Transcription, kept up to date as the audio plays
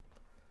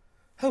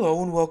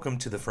Hello and welcome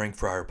to the Frank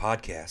Fryer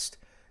Podcast.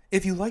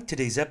 If you like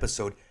today's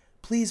episode,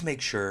 please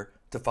make sure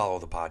to follow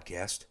the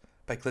podcast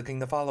by clicking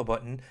the follow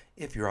button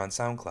if you're on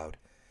SoundCloud.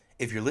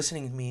 If you're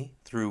listening to me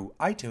through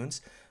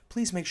iTunes,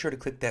 please make sure to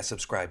click that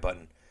subscribe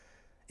button.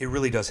 It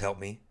really does help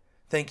me.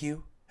 Thank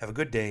you, have a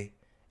good day,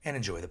 and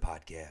enjoy the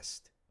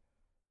podcast.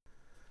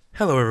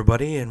 Hello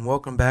everybody, and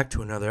welcome back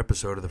to another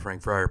episode of the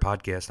Frank Fryer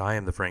Podcast. I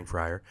am the Frank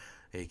Fryer,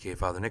 aka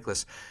Father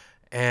Nicholas,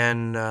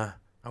 and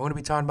I'm going to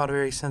be talking about a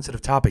very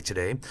sensitive topic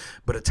today,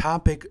 but a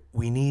topic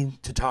we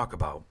need to talk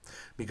about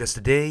because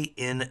today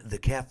in the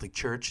Catholic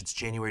Church, it's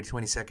January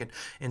 22nd,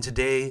 and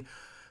today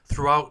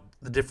throughout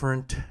the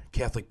different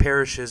Catholic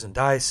parishes and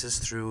dioceses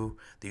through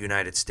the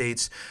United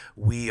States,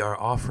 we are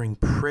offering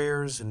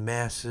prayers and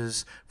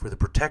masses for the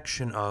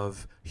protection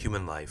of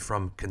human life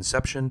from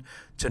conception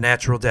to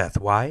natural death.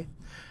 Why?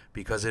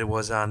 Because it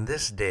was on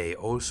this day,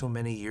 oh so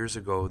many years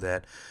ago,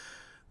 that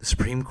the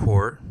Supreme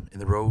Court, in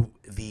the Roe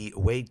v.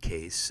 Wade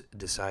case,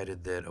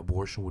 decided that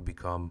abortion would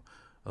become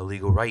a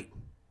legal right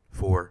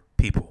for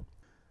people.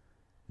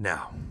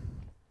 Now,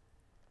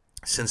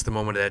 since the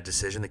moment of that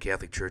decision, the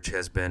Catholic Church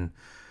has been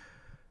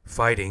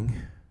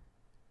fighting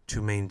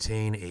to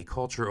maintain a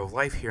culture of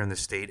life here in the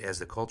state, as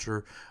the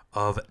culture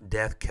of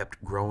death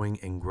kept growing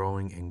and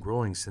growing and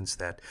growing since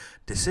that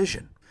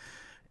decision.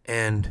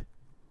 And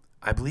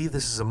I believe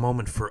this is a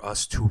moment for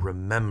us to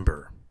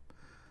remember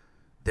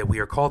that we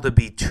are called to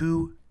be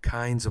two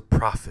kinds of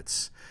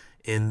prophets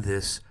in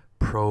this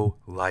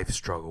pro-life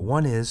struggle.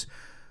 One is,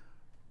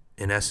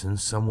 in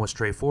essence, somewhat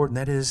straightforward, and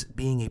that is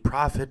being a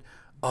prophet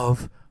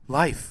of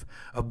life,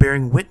 of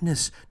bearing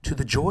witness to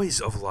the joys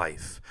of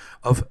life,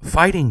 of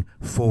fighting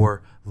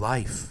for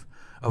life,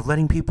 of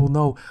letting people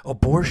know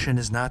abortion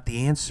is not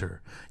the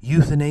answer,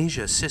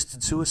 euthanasia,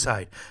 assisted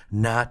suicide,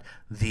 not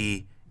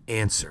the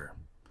answer.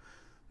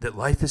 That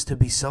life is to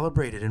be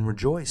celebrated and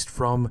rejoiced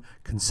from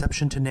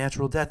conception to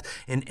natural death,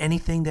 and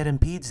anything that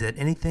impedes that,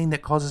 anything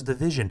that causes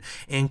division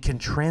and can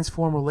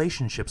transform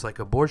relationships like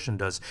abortion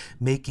does,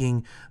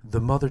 making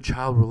the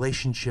mother-child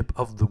relationship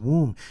of the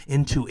womb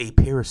into a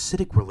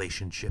parasitic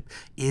relationship,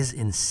 is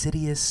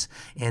insidious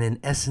and in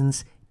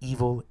essence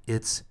evil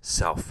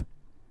itself.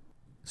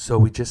 So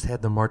we just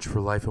had the March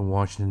for Life in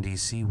Washington,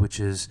 D.C., which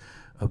is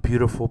a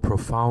beautiful,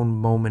 profound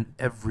moment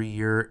every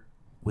year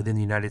within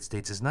the United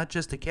States. Is not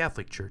just the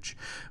Catholic Church,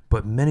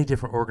 but many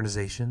different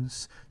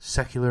organizations,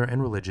 secular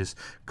and religious,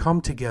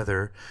 come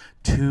together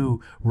to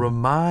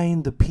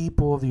remind the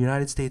people of the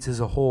United States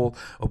as a whole,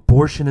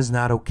 abortion is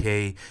not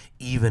okay,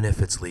 even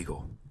if it's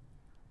legal.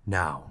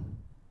 Now,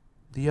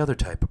 the other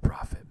type of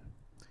prophet,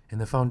 and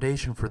the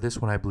foundation for this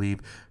one, I believe,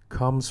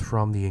 comes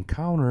from the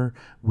encounter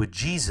with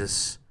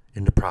Jesus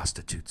and the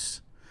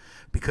prostitutes.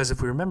 Because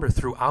if we remember,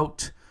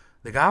 throughout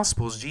the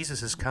Gospels,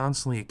 Jesus is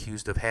constantly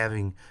accused of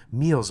having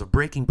meals, of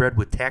breaking bread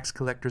with tax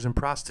collectors and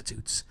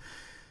prostitutes.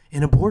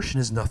 And abortion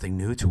is nothing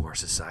new to our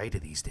society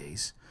these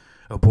days.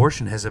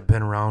 Abortion has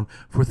been around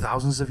for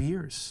thousands of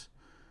years.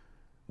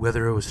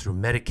 Whether it was through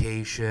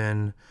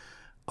medication,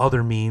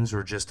 other means,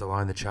 or just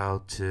allowing the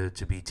child to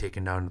be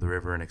taken down to the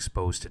river and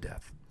exposed to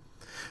death.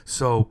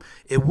 So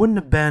it wouldn't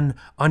have been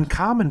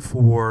uncommon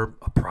for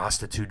a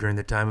prostitute during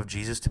the time of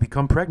Jesus to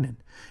become pregnant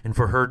and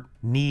for her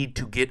need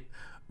to get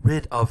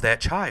rid of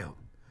that child.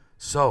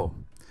 So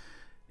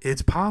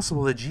it's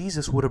possible that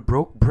Jesus would have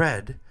broke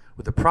bread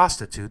with a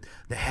prostitute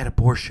that had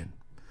abortion.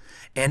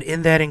 And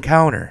in that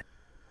encounter,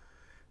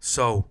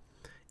 so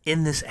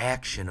in this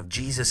action of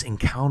Jesus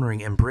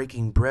encountering and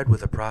breaking bread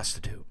with a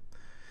prostitute,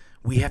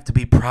 we have to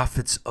be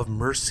prophets of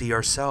mercy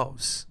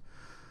ourselves.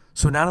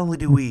 So not only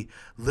do we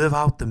live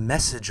out the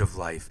message of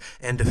life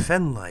and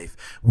defend life,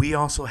 we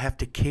also have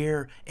to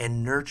care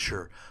and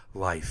nurture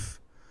life.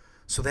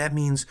 So that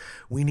means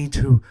we need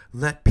to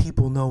let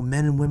people know,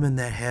 men and women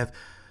that have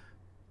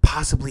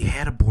possibly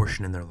had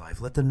abortion in their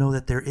life, let them know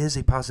that there is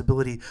a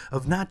possibility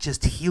of not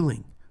just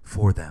healing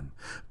for them,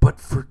 but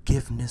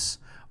forgiveness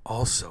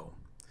also.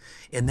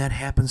 And that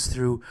happens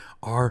through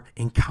our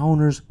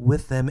encounters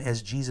with them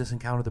as Jesus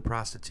encountered the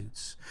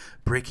prostitutes,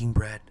 breaking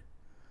bread,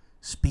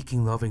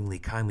 speaking lovingly,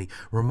 kindly,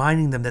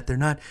 reminding them that they're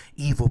not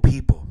evil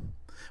people.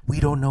 We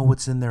don't know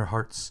what's in their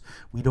hearts.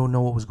 We don't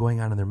know what was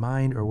going on in their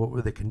mind or what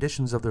were the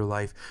conditions of their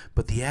life.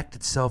 But the act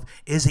itself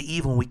is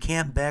evil, and we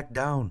can't back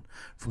down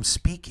from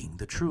speaking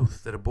the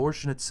truth that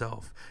abortion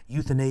itself,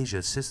 euthanasia,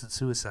 assisted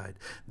suicide,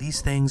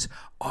 these things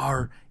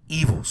are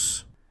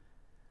evils.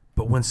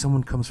 But when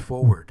someone comes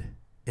forward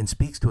and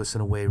speaks to us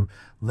in a way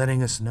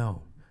letting us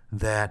know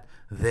that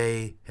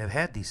they have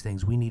had these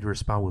things, we need to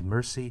respond with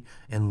mercy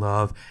and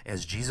love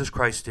as Jesus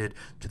Christ did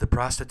to the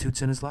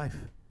prostitutes in his life,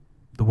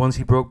 the ones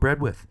he broke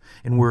bread with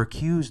and were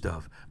accused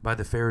of by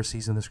the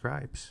Pharisees and the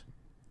scribes.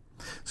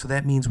 So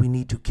that means we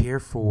need to care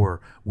for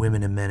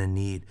women and men in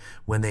need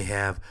when they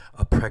have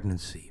a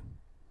pregnancy,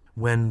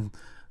 when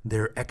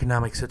their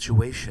economic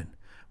situation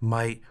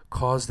might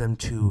cause them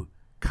to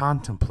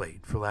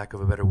contemplate, for lack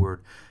of a better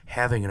word,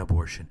 having an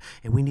abortion.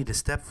 And we need to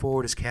step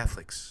forward as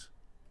Catholics,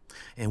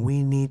 and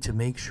we need to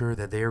make sure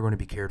that they are going to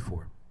be cared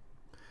for.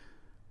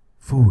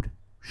 Food,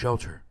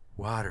 shelter,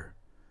 water,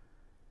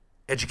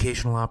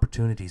 educational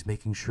opportunities,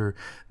 making sure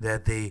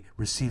that they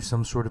receive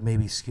some sort of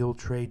maybe skilled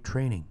trade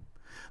training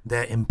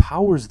that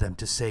empowers them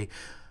to say,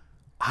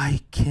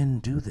 I can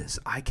do this.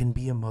 I can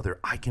be a mother.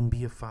 I can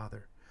be a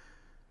father.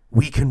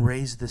 We can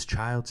raise this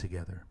child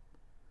together.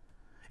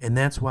 And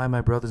that's why,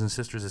 my brothers and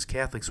sisters, as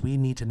Catholics, we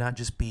need to not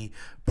just be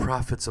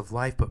prophets of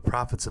life, but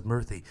prophets of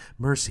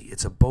mercy.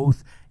 It's a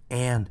both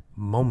and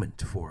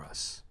moment for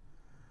us.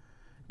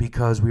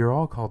 Because we are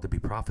all called to be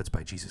prophets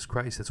by Jesus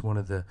Christ. That's one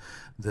of the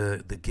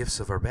gifts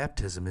of our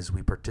baptism, is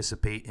we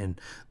participate in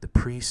the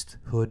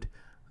priesthood,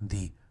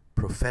 the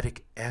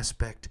prophetic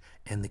aspect,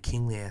 and the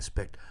kingly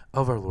aspect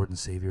of our Lord and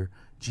Savior,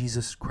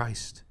 Jesus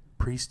Christ,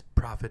 priest,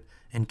 prophet,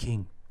 and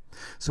king.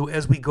 So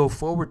as we go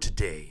forward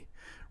today,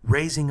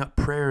 raising up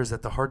prayers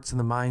that the hearts and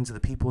the minds of the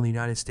people in the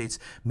United States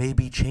may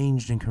be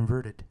changed and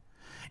converted,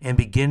 and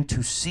begin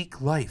to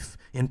seek life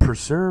and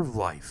preserve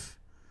life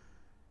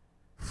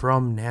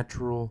from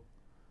natural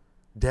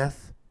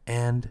death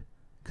and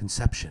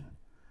conception.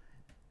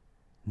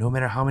 No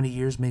matter how many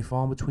years may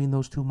fall between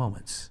those two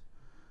moments,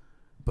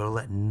 but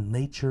let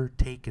nature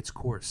take its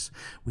course.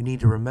 We need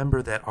to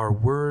remember that our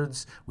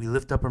words we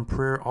lift up in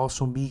prayer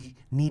also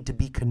need to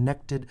be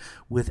connected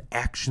with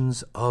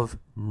actions of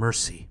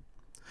mercy,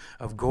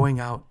 of going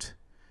out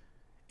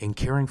and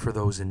caring for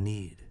those in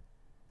need.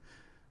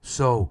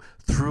 So,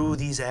 through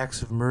these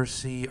acts of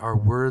mercy, our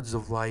words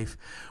of life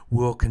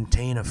will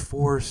contain a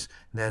force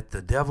that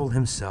the devil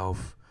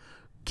himself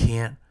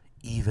can't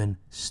even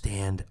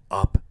stand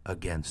up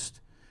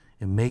against.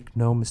 And make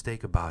no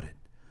mistake about it,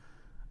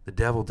 the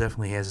devil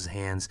definitely has his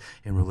hands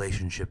in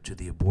relationship to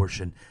the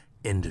abortion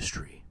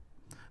industry,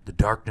 the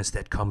darkness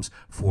that comes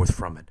forth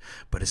from it.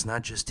 But it's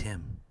not just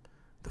him.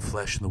 The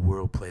flesh and the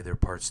world play their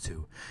parts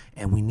too.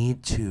 And we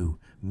need to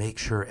make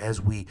sure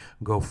as we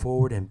go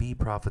forward and be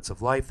prophets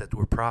of life that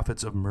we're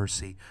prophets of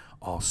mercy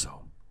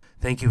also.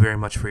 Thank you very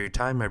much for your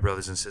time, my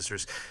brothers and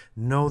sisters.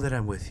 Know that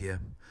I'm with you.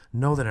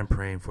 Know that I'm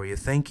praying for you.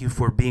 Thank you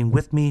for being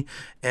with me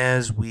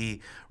as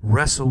we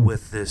wrestle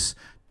with this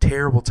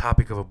terrible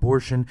topic of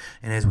abortion,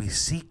 and as we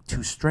seek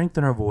to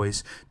strengthen our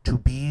voice to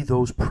be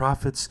those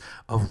prophets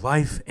of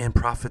life and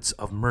prophets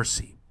of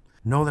mercy.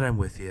 Know that I'm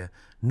with you.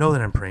 Know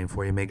that I'm praying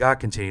for you. May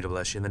God continue to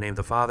bless you. In the name of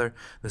the Father,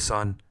 the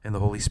Son, and the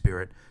Holy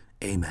Spirit.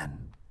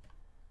 Amen.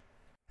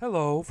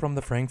 Hello from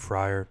the Frank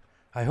Friar.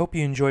 I hope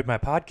you enjoyed my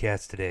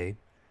podcast today.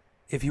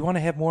 If you want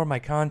to have more of my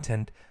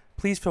content,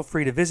 please feel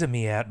free to visit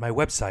me at my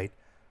website,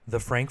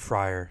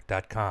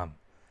 thefrankfriar.com.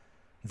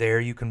 There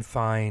you can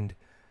find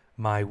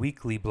my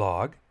weekly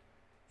blog.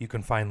 You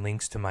can find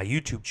links to my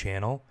YouTube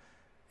channel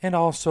and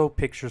also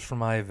pictures from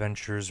my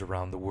adventures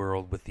around the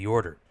world with the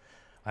order.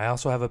 I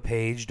also have a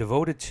page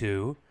devoted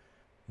to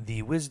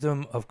the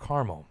wisdom of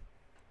Carmel.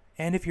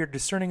 And if you're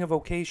discerning a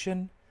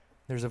vocation,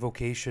 there's a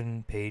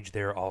vocation page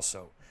there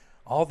also.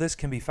 All this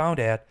can be found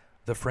at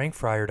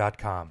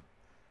thefrankfriar.com.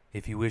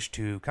 If you wish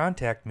to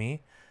contact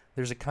me,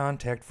 there's a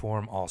contact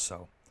form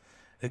also.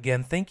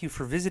 Again, thank you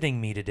for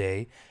visiting me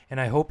today, and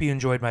I hope you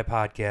enjoyed my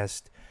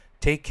podcast.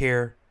 Take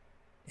care,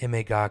 and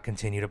may God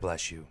continue to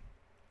bless you.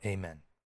 Amen.